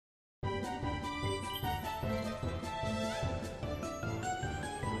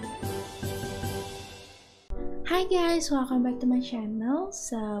Hi guys, welcome back to my channel.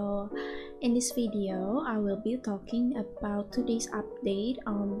 So in this video I will be talking about today's update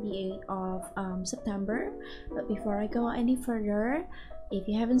on the 8th of September. But before I go any further, if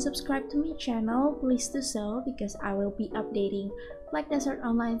you haven't subscribed to my channel, please do so, because I will be updating Black Desert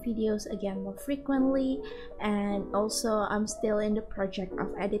Online videos again more frequently. And also I'm still in the project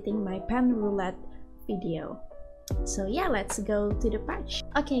of editing my pen roulette video. So yeah, let's go to the patch.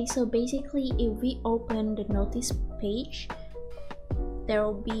 Okay, so basically if we open the notice page, there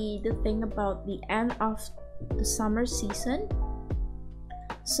will be the thing about the end of the summer season.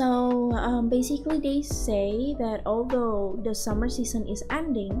 So basically they say that although the summer season is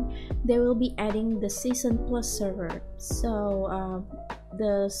ending, they will be adding the season plus server. So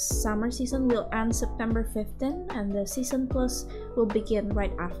the summer season will end September 15th and the season plus will begin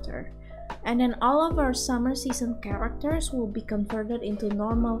right after. And then all of our summer season characters will be converted into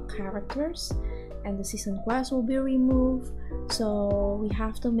normal characters, and the season quest will be removed. So we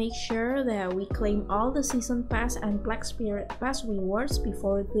have to make sure that we claim all the season pass and Black Spirit pass rewards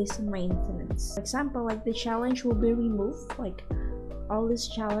before this maintenance. For example, like the challenge will be removed, like all this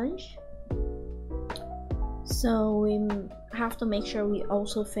challenge. So we have to make sure we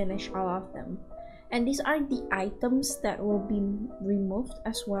also finish all of them. And these are the items that will be removed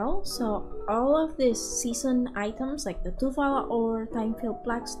as well. So all of these season items like the Tuvala or Time Filled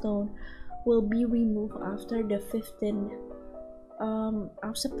Blackstone will be removed after the 15th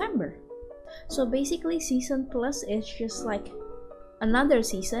of September. So basically season plus is just like another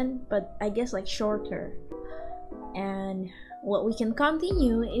season, but I guess like shorter. And what we can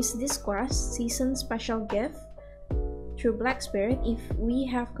continue is this quest, season special gift through Black Spirit, if we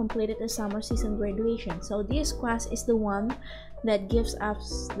have completed the summer season graduation. So this quest is the one that gives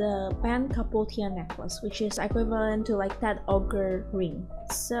us the Pan Capotia necklace, which is equivalent to like that ogre ring.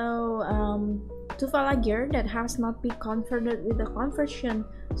 So Tuvala gear that has not been converted with the conversion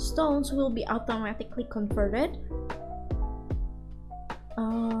stones will be automatically converted,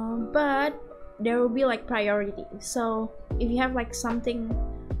 but there will be like priority. So if you have like something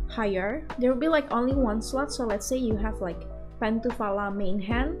higher, there will be like only one slot. So let's say you have like Pen Tuvala main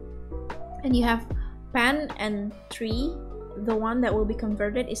hand and you have Pen and 3, the one that will be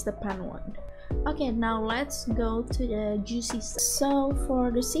converted is the Pen one. Okay, now let's go to the juicy stuff. So for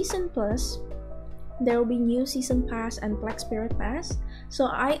the season plus, there will be new season pass and Black Spirit pass. So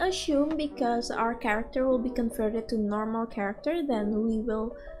I assume because our character will be converted to normal character, then we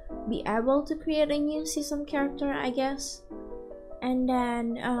will be able to create a new season character, I guess. And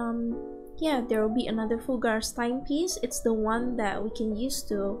then yeah, there will be another Fulgar's timepiece. It's the one that we can use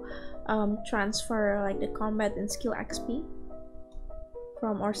to transfer like the combat and skill XP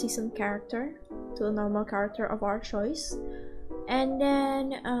from our season character to a normal character of our choice. And then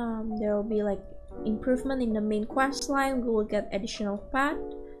there will be like improvement in the main quest line. We will get additional path,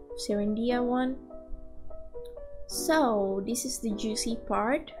 Serendia one. So this is the juicy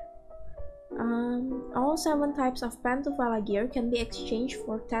part. All 7 types of Pen Tuvala gear can be exchanged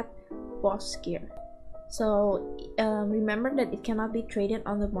for that boss gear. So remember that it cannot be traded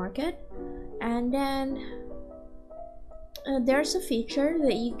on the market. And then there's a feature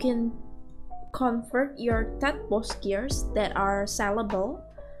that you can convert your Tet boss gears that are sellable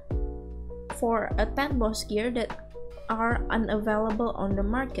for a Tet boss gear that are unavailable on the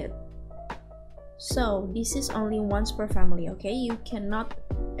market. So this is only once per family, okay? You cannot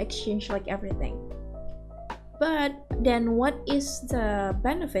exchange like everything. But then what is the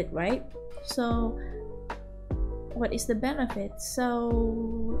benefit, right? So what is the benefit?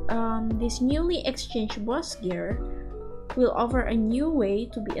 So this newly exchanged boss gear will offer a new way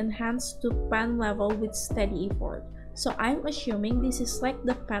to be enhanced to Pen level with steady effort. So I'm assuming this is like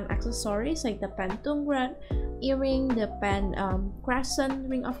the Pen accessories, like the Pen Tungrat earring, the Pen crescent,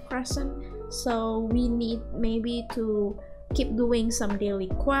 ring of crescent. So we need maybe to keep doing some daily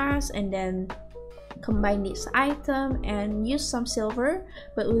quests and then combine this item and use some silver,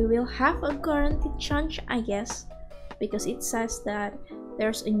 but we will have a guaranteed chance, I guess, because it says that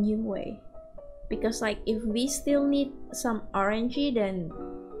there's a new way. Because like if we still need some RNG, then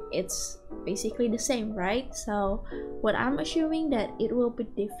it's basically the same, right? So what I'm assuming that it will be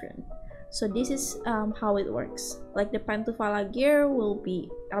different. So this is how it works. Like the Pen Tuvala gear will be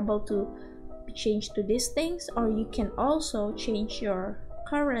able to be changed to these things, or you can also change your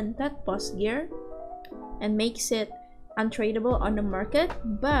current Tet boss gear and makes it untradeable on the market,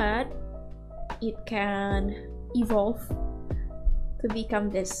 but it can evolve to become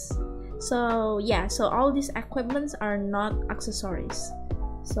this. So yeah, so all these equipments are not accessories.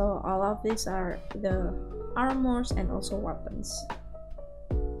 So all of these are the armors and also weapons.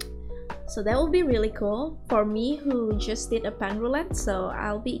 So that will be really cool for me who just did a pen roulette, so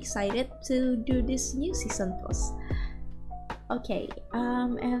I'll be excited to do this new season plus. Okay,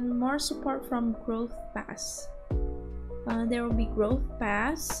 and more support from growth pass. There will be growth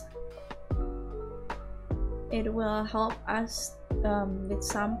pass. It will help us with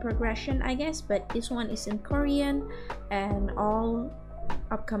some progression, I guess, but this one is in Korean and all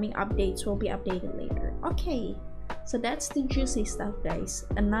upcoming updates will be updated later. Okay, so that's the juicy stuff, guys.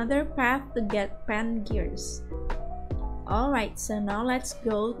 Another path to get pen gears. Alright, so now let's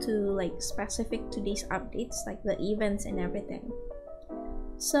go to like specific to these updates, like the events and everything.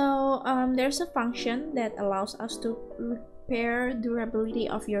 So there's a function that allows us to repair durability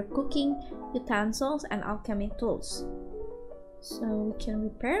of your cooking utensils and alchemy tools. So we can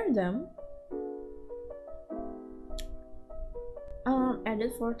repair them.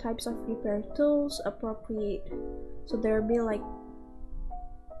 Added 4 types of repair tools appropriate. So there'll be like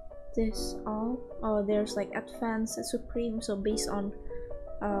this all. Oh, there's like advanced, supreme, so based on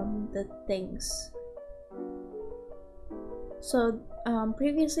the things. So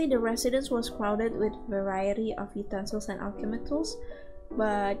previously the residence was crowded with variety of utensils and alchemy tools,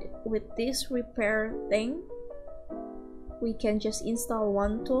 but with this repair thing we can just install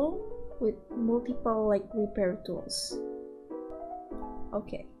one tool with multiple like repair tools.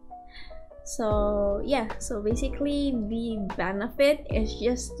 Okay, so yeah, so basically the benefit is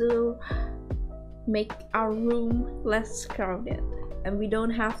just to make our room less crowded, and we don't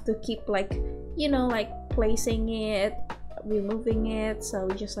have to keep like, you know, like placing it, removing it, so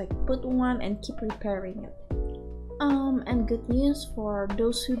we just like put one and keep repairing it. And good news for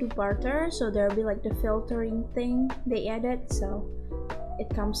those who do barter, so there'll be like the filtering thing they added, so it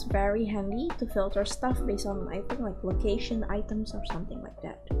comes very handy to filter stuff based on, I think, like location items or something like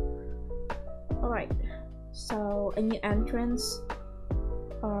that. Alright, so a new entrance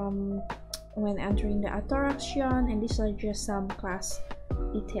when entering the attraction, and these are just some class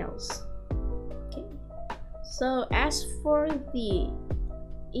details. Okay, so as for the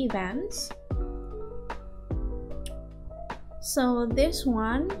events, so this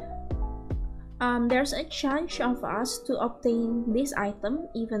one, there's a chance of us to obtain this item,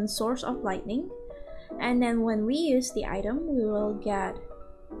 even source of lightning, and then when we use the item we will get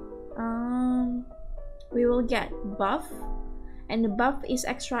buff, and the buff is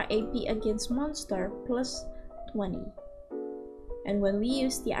extra AP against monster plus 20, and when we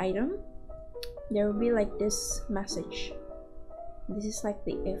use the item there will be like this message. This is like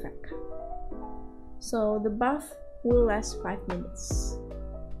the effect. So the buff will last 5 minutes.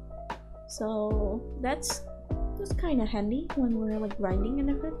 So that's kind of handy when we're like grinding and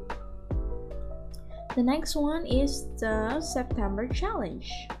everything. The next one is the September challenge.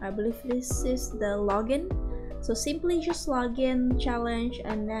 I believe this is the login. So simply just login challenge,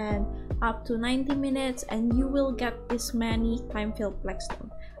 and then up to 90 minutes and you will get this many Time Filled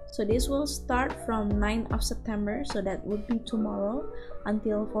Blackstone. So this will start from 9th of September, so that would be tomorrow,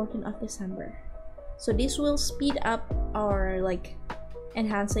 until 14th of December. So this will speed up our like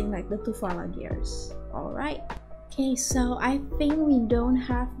enhancing like the Tufala gears. Alright. Okay, so I think we don't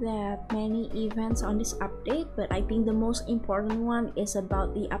have that many events on this update, but I think the most important one is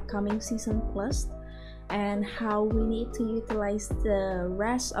about the upcoming season plus and how we need to utilize the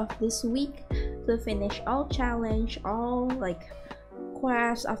rest of this week to finish all challenge, all like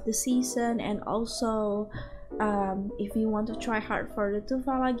quests of the season, and also if you want to try hard for the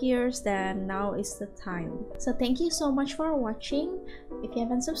Tufala gears, then now is the time. So thank you so much for watching. If you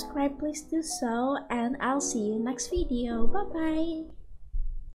haven't subscribed, please do so, and I'll see you next video. Bye bye.